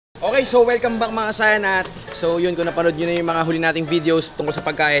Okay, so welcome back mga sayanat. So yun, kung napanood nyo na yung mga huli nating videos tungkol sa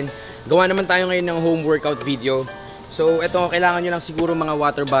pagkain, gawa naman tayo ngayon ng home workout video. So ito, kailangan nyo lang siguro mga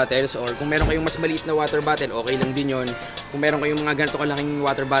water bottles, or kung meron kayong mas maliit na water bottle, okay lang din yun. Kung meron kayong mga ganito kalaking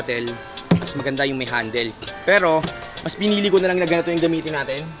water bottle, mas maganda yung may handle. Pero mas pinili ko na lang na ganito yung gamitin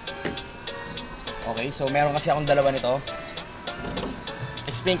natin. Okay, so meron kasi akong dalawa nito.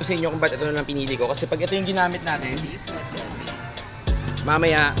 Explain ko sa inyo kung ba't ito na lang pinili ko. Kasi pag ito yung ginamit natin,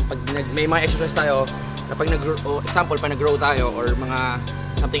 mamaya, pag may mga exercise tayo, na pag example, pag nag-row tayo, or mga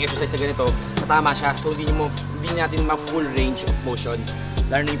something exercise na ganito, matama siya. So, hindi natin ma-full range of motion,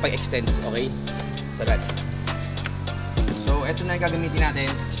 lalo na yung pag-extend, okay? So, that's. So, ito na yung gagamitin natin.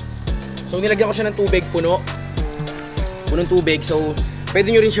 So, nilagyan ko siya ng tubig, punong tubig. So,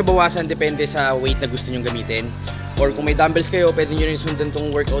 pwede nyo rin siya bawasan, depende sa weight na gusto nyo gamitin. Or kung may dumbbells kayo, pwede nyo rin sundan tong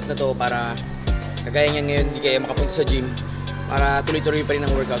workout na to para kagaya niyan ngayon, hindi kayo makapunta sa gym, para tuloy-tuloy pa rin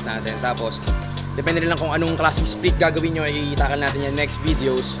ang workout natin. Tapos, depende rin lang kung anong klaseng split gagawin nyo, itakal natin yan next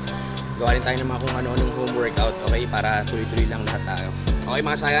videos. Gawa rin tayo ng mga kung ano-anong home workout, okay? Para tuloy-tuloy lang lahat tayo. Okay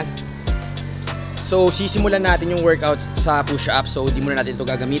mga sayan? So, sisimulan natin yung workout sa push-up. So, di muna natin ito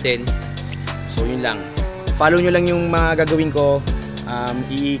gagamitin. So, yun lang. Follow nyo lang yung mga gagawin ko.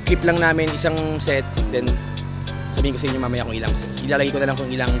 I-clip lang namin isang set. Then, sabihin ko sa inyo mamaya kung ilang sets. Ilalagay ko na lang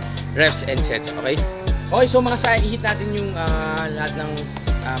kung ilang reps and sets, okay? Okay, so mga sayan, i-hit natin yung lahat ng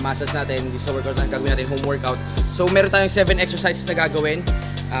muscles natin dito sa workout na gagawin natin, home workout. So meron tayong 7 exercises na gagawin.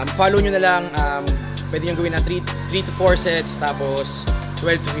 Follow nyo na lang, pwede nyo gawin na 3 to 4 sets, tapos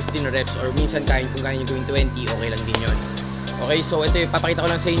 12 to 15 reps, or minsan kung kaya nyo gawin 20, okay lang din yun. Okay, so ito yung papakita ko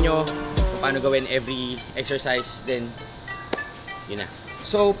lang sa inyo kung paano gawin every exercise, then yun na.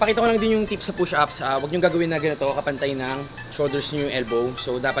 So pakita ko lang din yung tips sa push-ups. Huwag nyo gagawin na ganito, kapantay ng shoulders nyo yung elbow.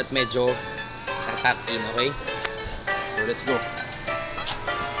 So dapat medyo tap in, okay? So let's go.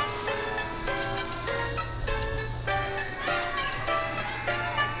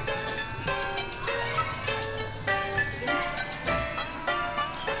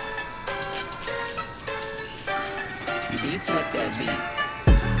 Beats like that beat.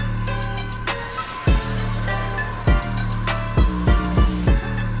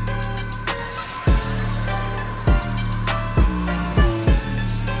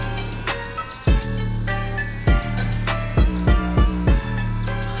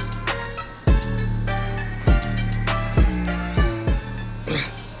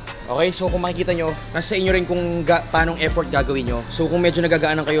 Okay, so kung makikita nyo, nasa inyo rin kung paanong effort gagawin nyo. So kung medyo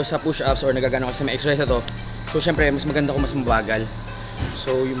nagagaanan kayo sa push-ups or nagagaanan kayo sa mga exercise na to, so syempre mas maganda kung mas mabagal.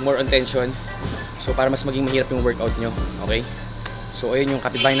 So yung more on tension. So para mas maging mahirap yung workout nyo. Okay? So ayun yung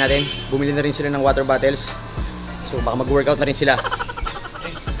kapitbahay natin. Bumili na rin sila ng water bottles. So baka mag-workout na rin sila.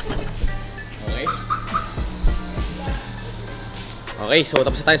 Okay? Okay, so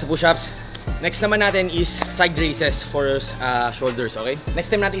tapos na tayo sa push-ups. Next naman natin is side raises for shoulders, okay? Next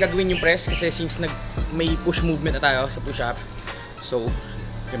time natin gagawin yung press kasi since may push movement na tayo sa push-up, so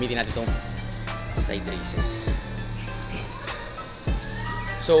gamitin natin itong side raises.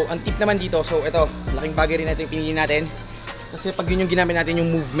 So, ang tip naman dito, so ito, laking bagay rin natin yung pinili natin kasi pag yun yung ginamit natin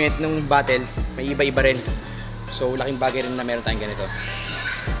yung movement ng battle, may iba-iba rin. So, laking bagay rin na meron tayong ganito.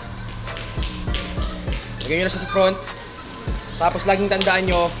 Lagyan nyo na siya sa front. Tapos laging tandaan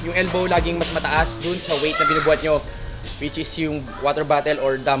nyo, yung elbow laging mas mataas dun sa weight na binubuhat nyo, which is yung water bottle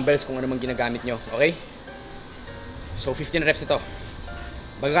or dumbbells kung ano mang ginagamit nyo, okay? So 15 reps ito.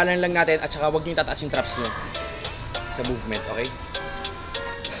 Bagagalan lang natin at saka huwag nyo tataas yung traps nyo sa movement, okay?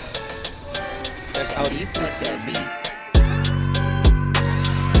 Press out.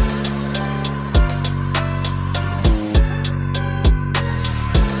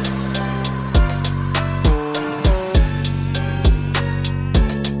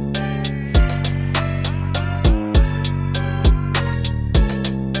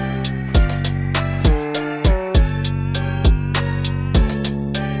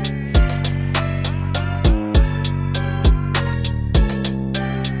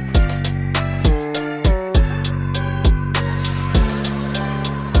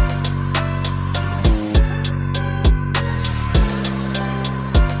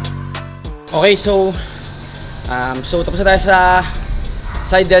 Okay, so tapos na tayo sa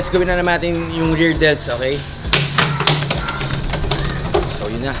side delts. Gawin na naman natin yung rear delts, okay? So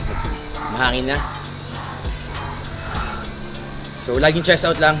yun na, mahangin na. So laging chest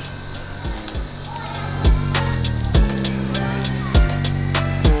out lang.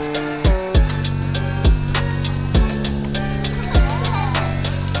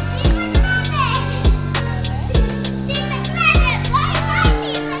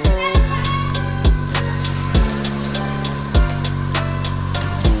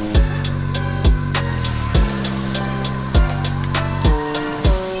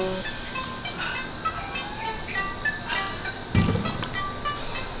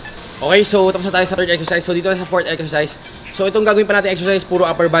 Okay, so tapos na tayo sa third exercise. So dito na sa fourth exercise. So itong gagawin pa natin exercise, puro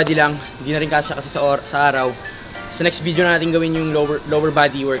upper body lang. Hindi na rin kasya kasi sa araw. Sa next video na natin gawin yung lower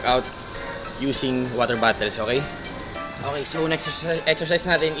body workout using water bottles, okay? Okay, so next exercise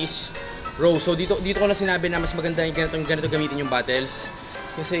natin is row. So dito ko na sinabi na mas maganda yung ganito gamitin yung bottles.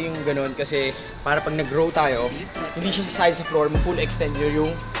 Kasi yung ganun, kasi para pag nag-row tayo, hindi siya sa side sa floor, full extend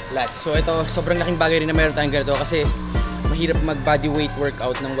yung lats. So ito, sobrang laking bagay rin na meron tayong ganito kasi mahirap mag body weight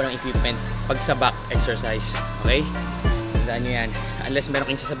workout nang walang equipment pag sa back exercise. Okay? Tandaan nyo yan. Unless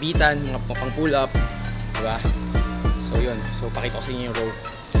meron kayong sasabitan, mga pang pull up. Diba? So yun. So pakita ko sa inyo yung row.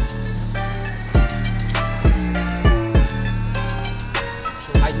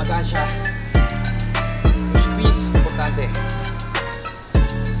 So kahit magaan siya, squeeze, importante.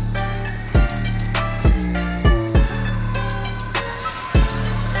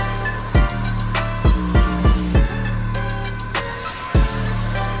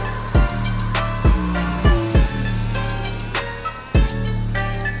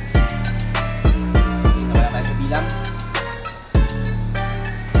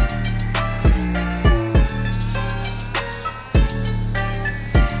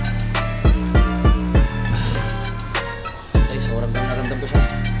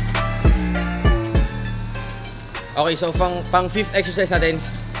 Okay, so pang fifth exercise natin,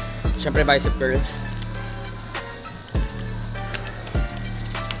 syempre bicep curls.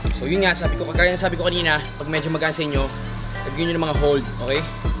 So yun nga, kagaya sabi ko kanina, pag medyo magaan sa inyo, lagyan nyo ng mga hold, okay?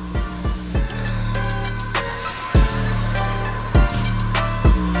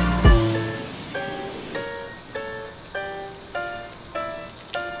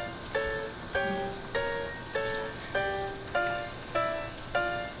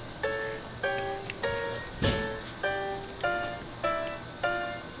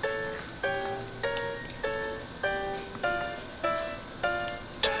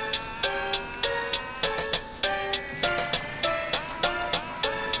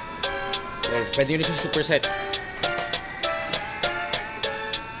 Pwede yun yung superset.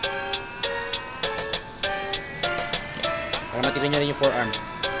 Para matira nyo rin yung forearm.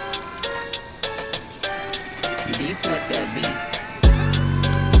 Deep let that be.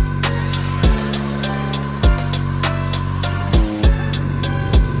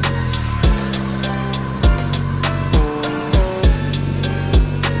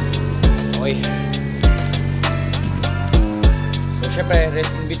 Okay. So syempre, rest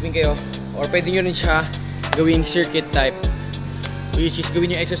in between kayo. Or pwede nyo rin siya gawing circuit type, which is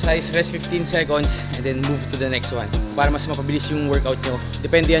gawin yung exercise, rest 15 seconds, and then move to the next one. Para mas mapabilis yung workout nyo.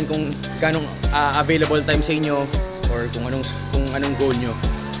 Depende yan kung ganong available time sa inyo or kung anong goal nyo.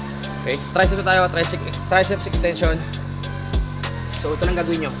 Okay? Tricep na tayo, triceps extension. So ito lang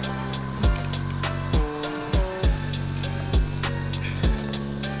gagawin nyo.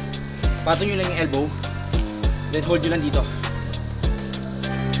 Patong nyo lang yung elbow, then hold nyo lang dito.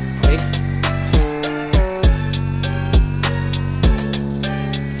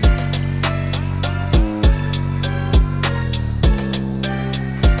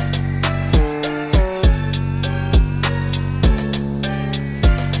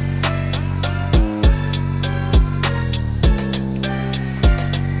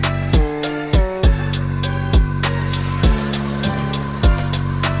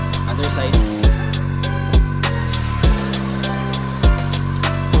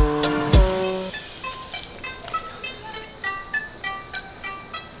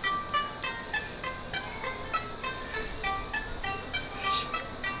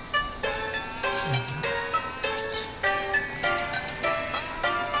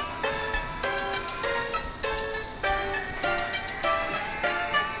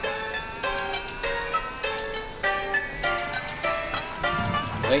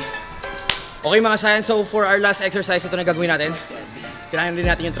 Okay? Okay mga science, so for our last exercise, ito na gagawin natin. Kailangan rin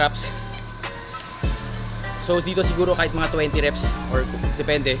natin yung traps. So dito siguro kahit mga 20 reps or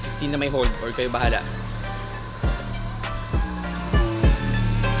depende, 15 na may hold or kayo bahala.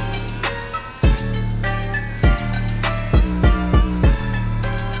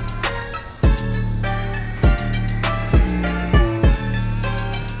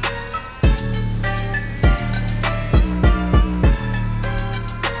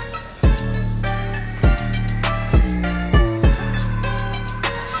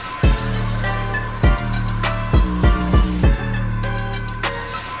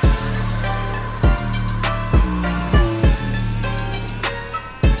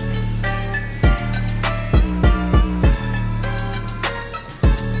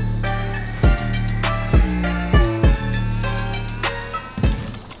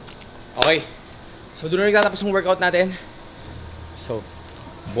 Okay. So doon na nagtatapos yung workout natin. So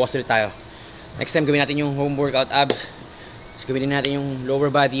bukas ulit tayo. Next time gawin natin yung home workout abs. Tapos gawin din natin yung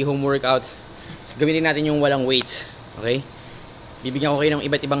lower body home workout. Tapos gawin din natin yung walang weights. Okay? Bibigyan ko kayo ng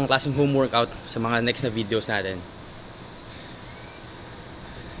iba't ibang klaseng home workout sa mga next na videos natin.